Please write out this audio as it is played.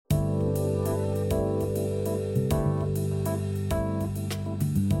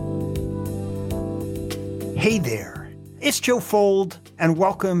Hey there, it's Joe Fold, and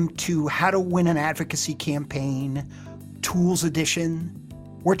welcome to How to Win an Advocacy Campaign, Tools Edition.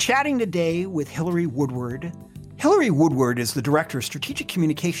 We're chatting today with Hillary Woodward. Hillary Woodward is the Director of Strategic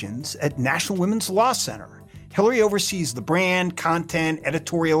Communications at National Women's Law Center. Hillary oversees the brand, content,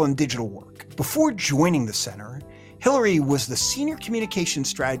 editorial, and digital work. Before joining the center, Hillary was the Senior Communications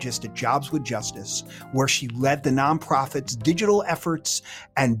Strategist at Jobs with Justice, where she led the nonprofit's digital efforts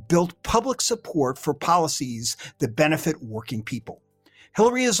and built public support for policies that benefit working people.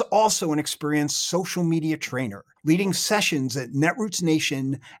 Hillary is also an experienced social media trainer, leading sessions at Netroots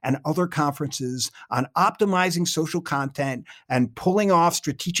Nation and other conferences on optimizing social content and pulling off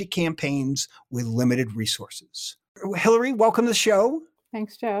strategic campaigns with limited resources. Hillary, welcome to the show.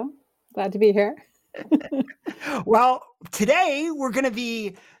 Thanks, Joe. Glad to be here. Well, today we're going to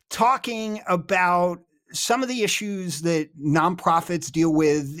be talking about some of the issues that nonprofits deal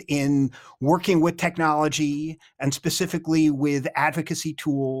with in working with technology and specifically with advocacy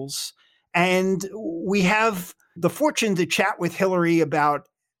tools. And we have the fortune to chat with Hillary about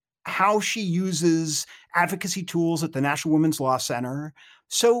how she uses advocacy tools at the National Women's Law Center.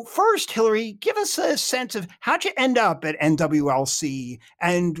 So first, Hillary, give us a sense of how'd you end up at NWLC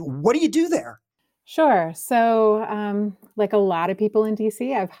and what do you do there? Sure. So like a lot of people in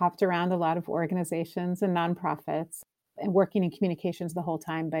DC, I've hopped around a lot of organizations and nonprofits and working in communications the whole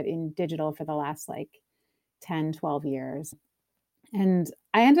time, but in digital for the last 10, 12 years. And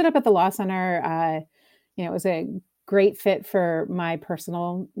I ended up at the Law Center. It was a great fit for my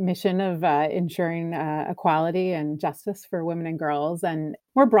personal mission of ensuring equality and justice for women and girls. And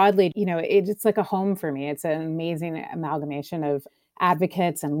more broadly, it's like a home for me. It's an amazing amalgamation of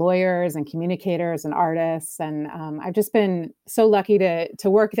advocates and lawyers and communicators and artists. And I've just been so lucky to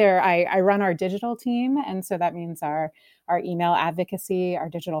work there. I run our digital team. And so that means our email advocacy, our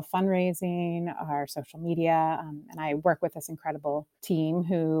digital fundraising, our social media. And I work with this incredible team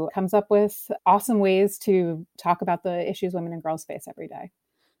who comes up with awesome ways to talk about the issues women and girls face every day.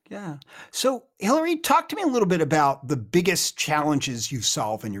 Yeah. So Hillary, talk to me a little bit about the biggest challenges you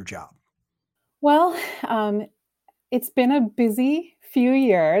solve in your job. Well, it's been a busy few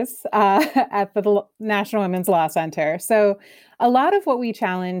years at the National Women's Law Center. So a lot of what we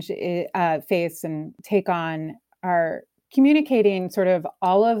face and take on are communicating sort of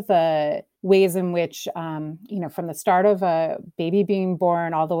all of the ways in which, from the start of a baby being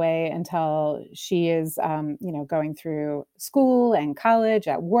born all the way until she is, going through school and college,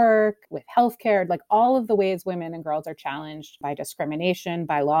 at work, with healthcare, like all of the ways women and girls are challenged by discrimination,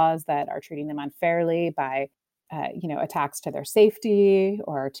 by laws that are treating them unfairly, by attacks to their safety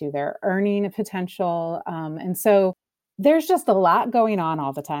or to their earning potential. And so there's just a lot going on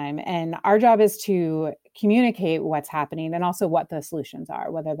all the time. And our job is to communicate what's happening and also what the solutions are,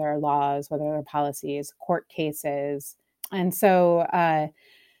 whether they're laws, whether they're policies, court cases. And so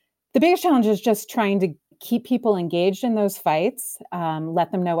the biggest challenge is just trying to keep people engaged in those fights,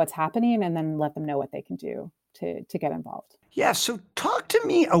 let them know what's happening, and then let them know what they can do to get involved. Yeah. So talk to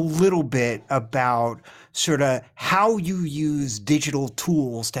me a little bit about sort of how you use digital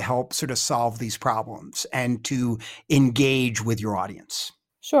tools to help sort of solve these problems and to engage with your audience.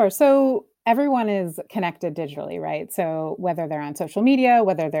 Sure. So everyone is connected digitally, right? So whether they're on social media,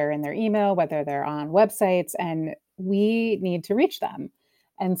 whether they're in their email, whether they're on websites, and we need to reach them.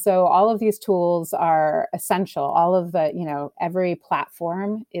 And so all of these tools are essential. All of the, every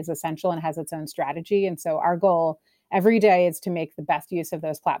platform is essential and has its own strategy. And so our goal every day is to make the best use of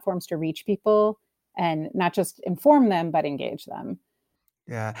those platforms to reach people and not just inform them, but engage them.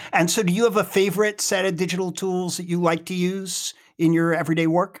 Yeah. And so do you have a favorite set of digital tools that you like to use in your everyday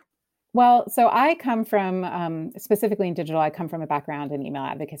work? Well, so I come from, specifically in digital, I come from a background in email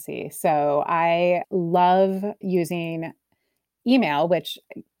advocacy. So I love using email, which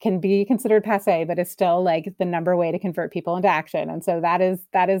can be considered passé, but is still like the number way to convert people into action. And so that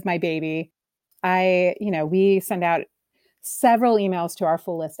is my baby. We send out several emails to our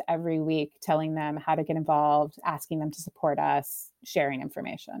full list every week, telling them how to get involved, asking them to support us, sharing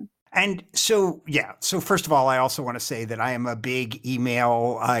information. And so, yeah. So first of all, I also want to say that I am a big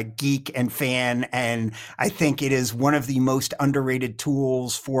email geek and fan, and I think it is one of the most underrated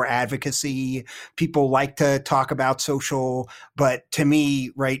tools for advocacy. People like to talk about social, but to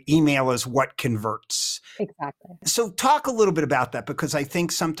me, right, email is what converts. Exactly. So talk a little bit about that, because I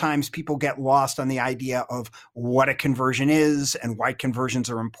think sometimes people get lost on the idea of what a conversion is and why conversions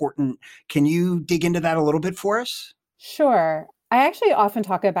are important. Can you dig into that a little bit for us? Sure. I actually often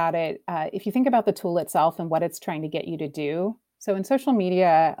talk about it, if you think about the tool itself and what it's trying to get you to do. So in social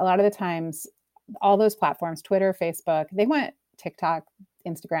media, a lot of the times, all those platforms, Twitter, Facebook, they want TikTok,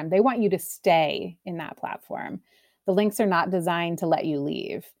 Instagram, they want you to stay in that platform. The links are not designed to let you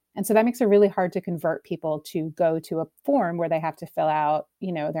leave. And so that makes it really hard to convert people to go to a form where they have to fill out,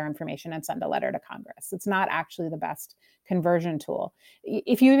 their information and send a letter to Congress. It's not actually the best conversion tool.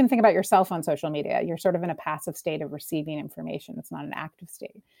 If you even think about yourself on social media, you're sort of in a passive state of receiving information. It's not an active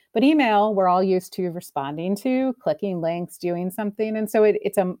state. But email, we're all used to responding to, clicking links, doing something. And so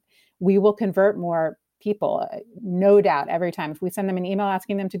we will convert more people, no doubt, every time. If we send them an email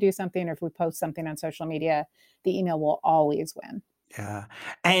asking them to do something, or if we post something on social media, the email will always win. Yeah.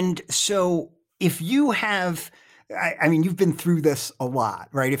 And so if you have, I mean, you've been through this a lot,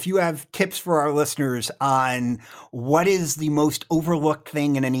 right? If you have tips for our listeners on what is the most overlooked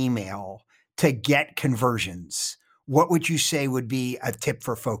thing in an email to get conversions, what would you say would be a tip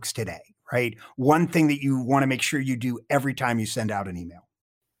for folks today, right? One thing that you want to make sure you do every time you send out an email.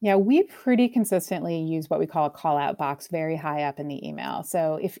 Yeah, we pretty consistently use what we call a call out box very high up in the email.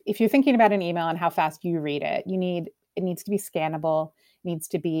 So if you're thinking about an email and how fast you read it, it needs to be scannable, needs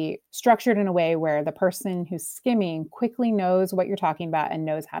to be structured in a way where the person who's skimming quickly knows what you're talking about and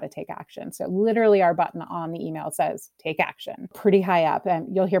knows how to take action. So literally our button on the email says take action, pretty high up. And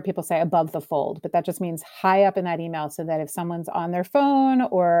you'll hear people say above the fold, but that just means high up in that email so that if someone's on their phone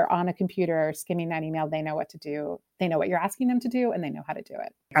or on a computer skimming that email, they know what to do. They know what you're asking them to do and they know how to do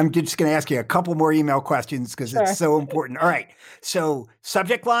it. I'm just going to ask you a couple more email questions because It's so important. All right. So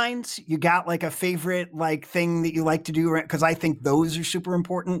subject lines, you got like a favorite thing that you like to do? Because I think those are super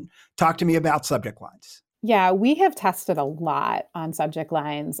important. Talk to me about subject lines. Yeah, we have tested a lot on subject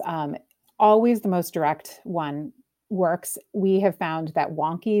lines. Always the most direct one works. We have found that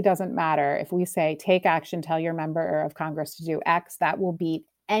wonky doesn't matter. If we say take action, tell your member of Congress to do X, that will beat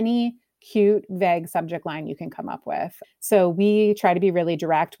any cute, vague subject line you can come up with. So we try to be really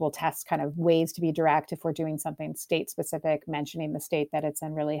direct. We'll test kind of ways to be direct. If we're doing something state specific, mentioning the state that it's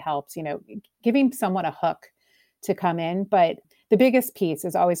in really helps, giving someone a hook to come in. But the biggest piece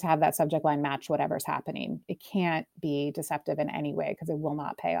is always to have that subject line match whatever's happening. It can't be deceptive in any way because it will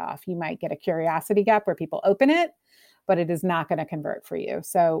not pay off. You might get a curiosity gap where people open it, but it is not going to convert for you.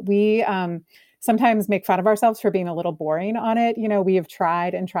 So we sometimes make fun of ourselves for being a little boring on it. We have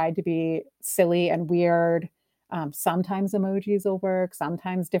tried to be silly and weird. Sometimes emojis will work,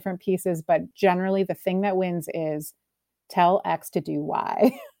 sometimes different pieces, but generally the thing that wins is tell X to do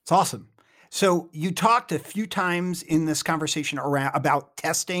Y. It's awesome. So you talked a few times in this conversation about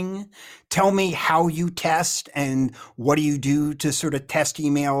testing. Tell me how you test and what do you do to sort of test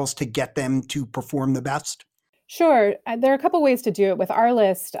emails to get them to perform the best? Sure. There are a couple ways to do it with our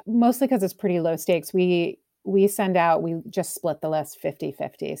list, mostly because it's pretty low stakes. We just split the list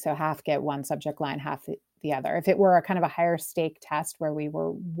 50-50. So half get one subject line, half the other. If it were a kind of a higher stake test where we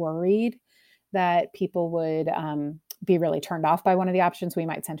were worried that people would be really turned off by one of the options, we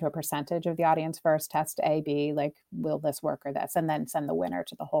might send to a percentage of the audience first, test A, B, will this work or this, and then send the winner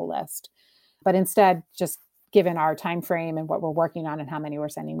to the whole list. But instead, just given our time frame and what we're working on and how many we're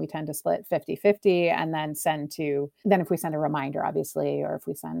sending, we tend to split 50-50 and then then if we send a reminder, obviously, or if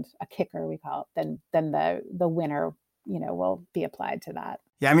we send a kicker, we call it, then the winner, will be applied to that.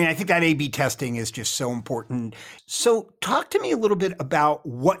 Yeah, I mean, I think that A/B testing is just so important. So talk to me a little bit about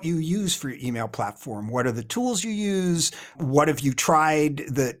what you use for your email platform. What are the tools you use? What have you tried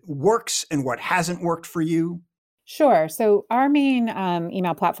that works and what hasn't worked for you? Sure. So our main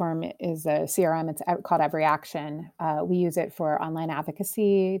email platform is a CRM. It's called EveryAction. We use it for online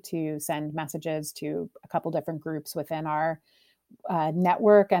advocacy, to send messages to a couple different groups within our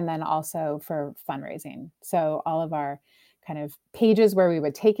network, and then also for fundraising. So all of our kind of pages where we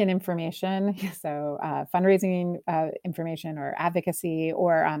would take in information, so fundraising information or advocacy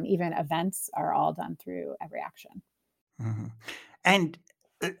or even events are all done through EveryAction. Mm-hmm. And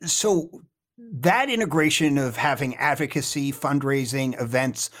so that integration of having advocacy, fundraising,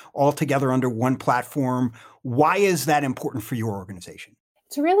 events all together under one platform, why is that important for your organization?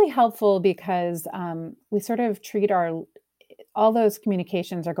 It's really helpful because we sort of treat all those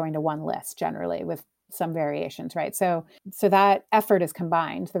communications are going to one list generally with some variations, right? So that effort is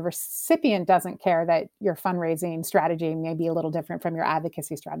combined. The recipient doesn't care that your fundraising strategy may be a little different from your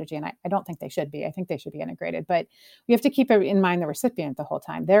advocacy strategy. And I don't think they should be. I think they should be integrated. But we have to keep in mind the recipient the whole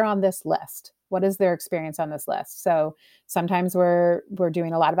time. They're on this list. What is their experience on this list? So sometimes we're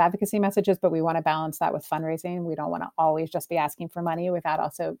doing a lot of advocacy messages, but we want to balance that with fundraising. We don't want to always just be asking for money without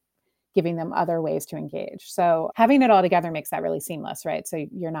also giving them other ways to engage. So having it all together makes that really seamless, right? So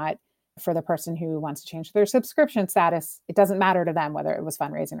you're not, for the person who wants to change their subscription status, it doesn't matter to them whether it was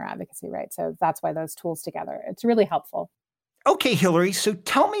fundraising or advocacy, right? So that's why those tools together, it's really helpful. Okay, Hillary. So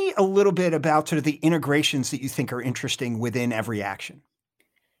tell me a little bit about sort of the integrations that you think are interesting within EveryAction.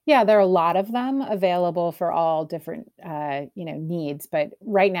 Yeah, there are a lot of them available for all different, needs. But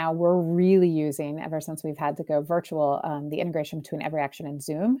right now, we're really using, ever since we've had to go virtual, the integration between EveryAction and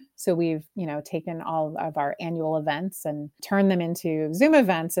Zoom. So we've, taken all of our annual events and turned them into Zoom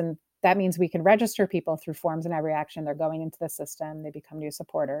events, and that means we can register people through forms in EveryAction. They're going into the system. They become new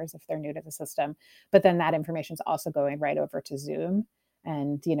supporters if they're new to the system. But then that information is also going right over to Zoom.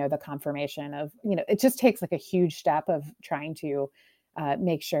 And, the confirmation of, it just takes like a huge step of trying to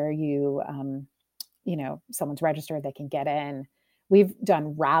make sure someone's registered, they can get in. We've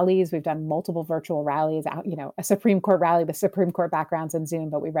done rallies. We've done multiple virtual rallies out, a Supreme Court rally with Supreme Court backgrounds in Zoom,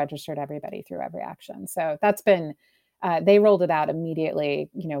 but we registered everybody through EveryAction. So that's been, they rolled it out immediately,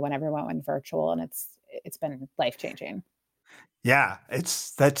 when everyone went virtual, and it's been life-changing. Yeah,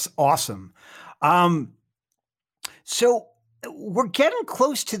 that's awesome. So we're getting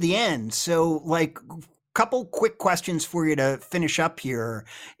close to the end. So like, couple quick questions for you to finish up here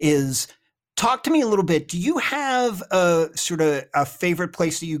is, talk to me a little bit. Do you have a sort of a favorite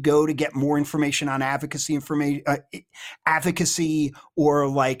place that you go to get more information on advocacy or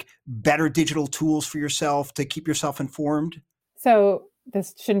like better digital tools for yourself to keep yourself informed? So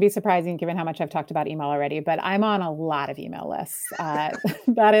this shouldn't be surprising given how much I've talked about email already, but I'm on a lot of email lists.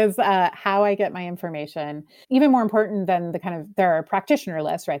 That is how I get my information. Even more important than there are practitioner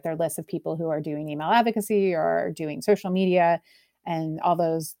lists, right? There are lists of people who are doing email advocacy or doing social media, and all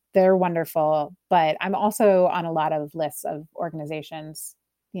those, they're wonderful. But I'm also on a lot of lists of organizations,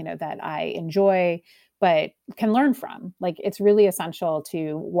 that I enjoy, but can learn from. Like, it's really essential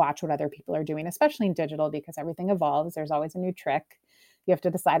to watch what other people are doing, especially in digital, because everything evolves. There's always a new trick. You have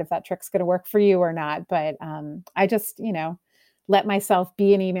to decide if that trick's going to work for you or not. But I just, let myself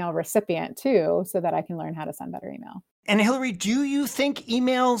be an email recipient too, so that I can learn how to send better email. And Hillary, do you think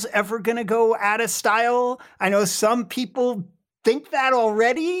email's ever going to go out of style? I know some people think that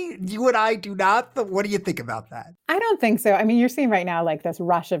already. You and I do not. But what do you think about that? I don't think so. I mean, you're seeing right now like this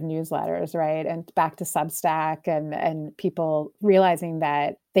rush of newsletters, right? And back to Substack, and people realizing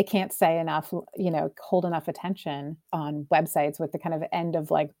that they can't say enough, hold enough attention on websites with the kind of end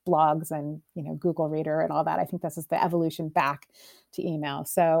of like blogs and, Google Reader and all that. I think this is the evolution back to email.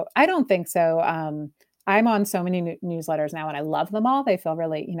 So I don't think so. I'm on so many newsletters now, and I love them all. They feel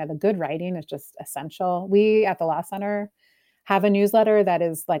really, the good writing is just essential. We at the Law Center have a newsletter that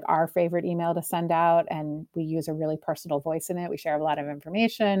is like our favorite email to send out, and we use a really personal voice in it. We share a lot of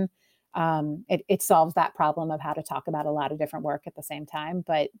information. It solves that problem of how to talk about a lot of different work at the same time.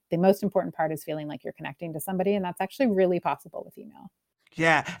 But the most important part is feeling like you're connecting to somebody, and that's actually really possible with email.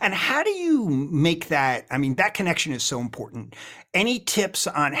 Yeah. And how do you make that? I mean, that connection is so important. Any tips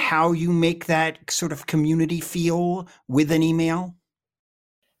on how you make that sort of community feel with an email?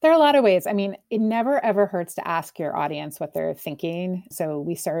 There are a lot of ways. I mean, it never ever hurts to ask your audience what they're thinking. So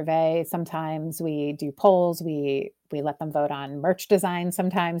we survey, sometimes we do polls, we let them vote on merch design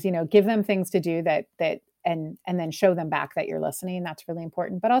sometimes, give them things to do that and then show them back that you're listening. That's really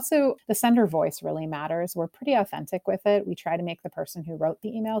important. But also the sender voice really matters. We're pretty authentic with it. We try to make the person who wrote the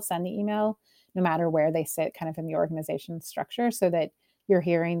email send the email, no matter where they sit kind of in the organization structure, so that you're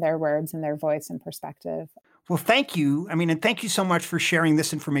hearing their words and their voice and perspective. Well, thank you. I mean, and thank you so much for sharing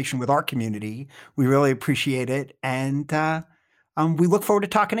this information with our community. We really appreciate it. And we look forward to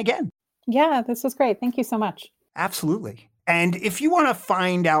talking again. Yeah, this was great. Thank you so much. Absolutely. And if you want to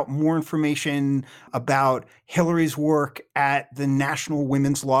find out more information about Hillary's work at the National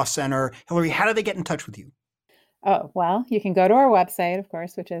Women's Law Center, Hillary, how do they get in touch with you? Oh, well, you can go to our website, of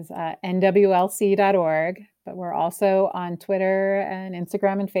course, which is nwlc.org. But we're also on Twitter and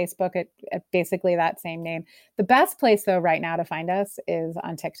Instagram and Facebook at basically that same name. The best place, though, right now to find us is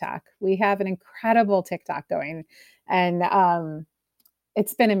on TikTok. We have an incredible TikTok going, and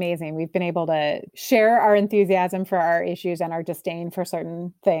it's been amazing. We've been able to share our enthusiasm for our issues and our disdain for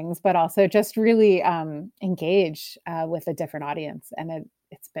certain things, but also just really engage with a different audience. And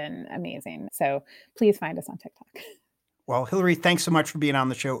it's been amazing. So please find us on TikTok. Well, Hillary, thanks so much for being on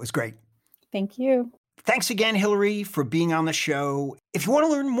the show. It was great. Thank you. Thanks again, Hillary, for being on the show. If you want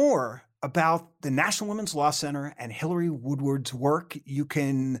to learn more about the National Women's Law Center and Hillary Woodward's work, you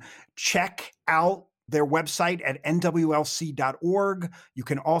can check out their website at nwlc.org. You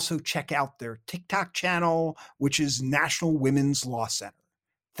can also check out their TikTok channel, which is National Women's Law Center.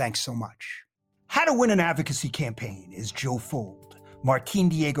 Thanks so much. How to Win an Advocacy Campaign is Joe Fold, Martin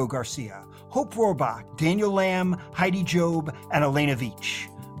Diego Garcia, Hope Rohrbach, Daniel Lamb, Heidi Job, and Elena Veach.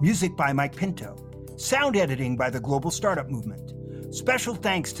 Music by Mike Pinto. Sound editing by the Global Startup Movement. Special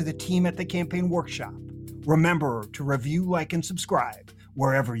thanks to the team at the Campaign Workshop. Remember to review, like, and subscribe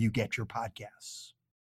wherever you get your podcasts.